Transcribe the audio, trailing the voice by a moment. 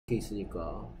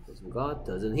있으니까. 그렇습니까?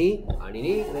 Doesn't he?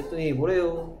 아니니? 그랬더니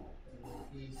뭐래요?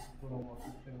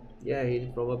 Yeah,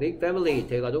 he's from a big family.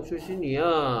 대가족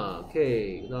출신이야.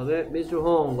 오케이. 그 다음에 Mr.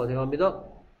 Hong과 대화합니다.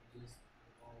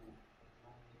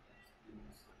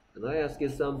 Can I ask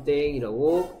you something?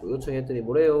 이라고 요청했더니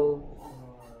뭐래요?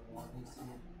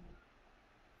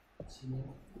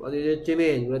 What is it,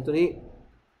 Jimin? 그랬더니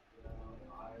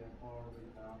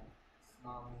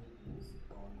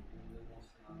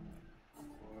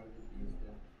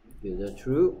Is that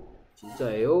true?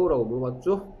 진짜예요? 라고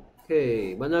물어봤죠?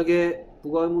 오케이. 만약에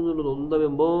부가의문으로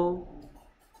넣는다면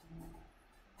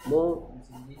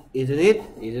Isn't it?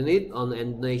 Isn't it an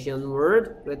Indonesian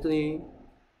word? 그랬더니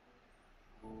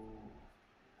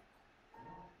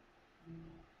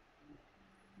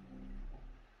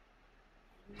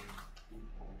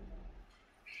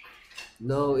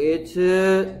No, it's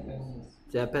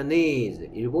Japanese.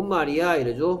 일본 말이야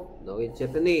이러죠. No, it's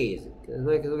Japanese. 그래서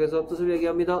계속해서 뜻을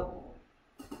얘기합니다.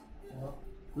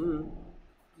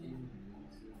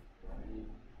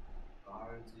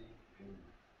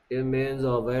 It means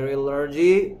a very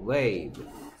large wave.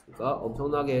 그러니까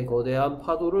엄청나게 거대한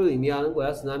파도를 의미하는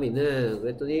거야, 쓰나미는.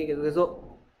 그랬더니 계속해서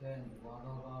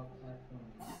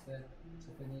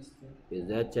Is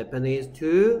that Japanese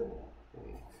too?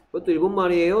 그것도 일본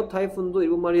말이에요. 타이푼도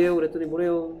일본 말이에요. 그랬더니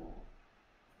뭐래요?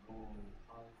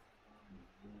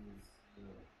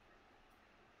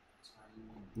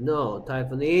 No,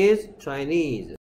 typhoon is Chinese.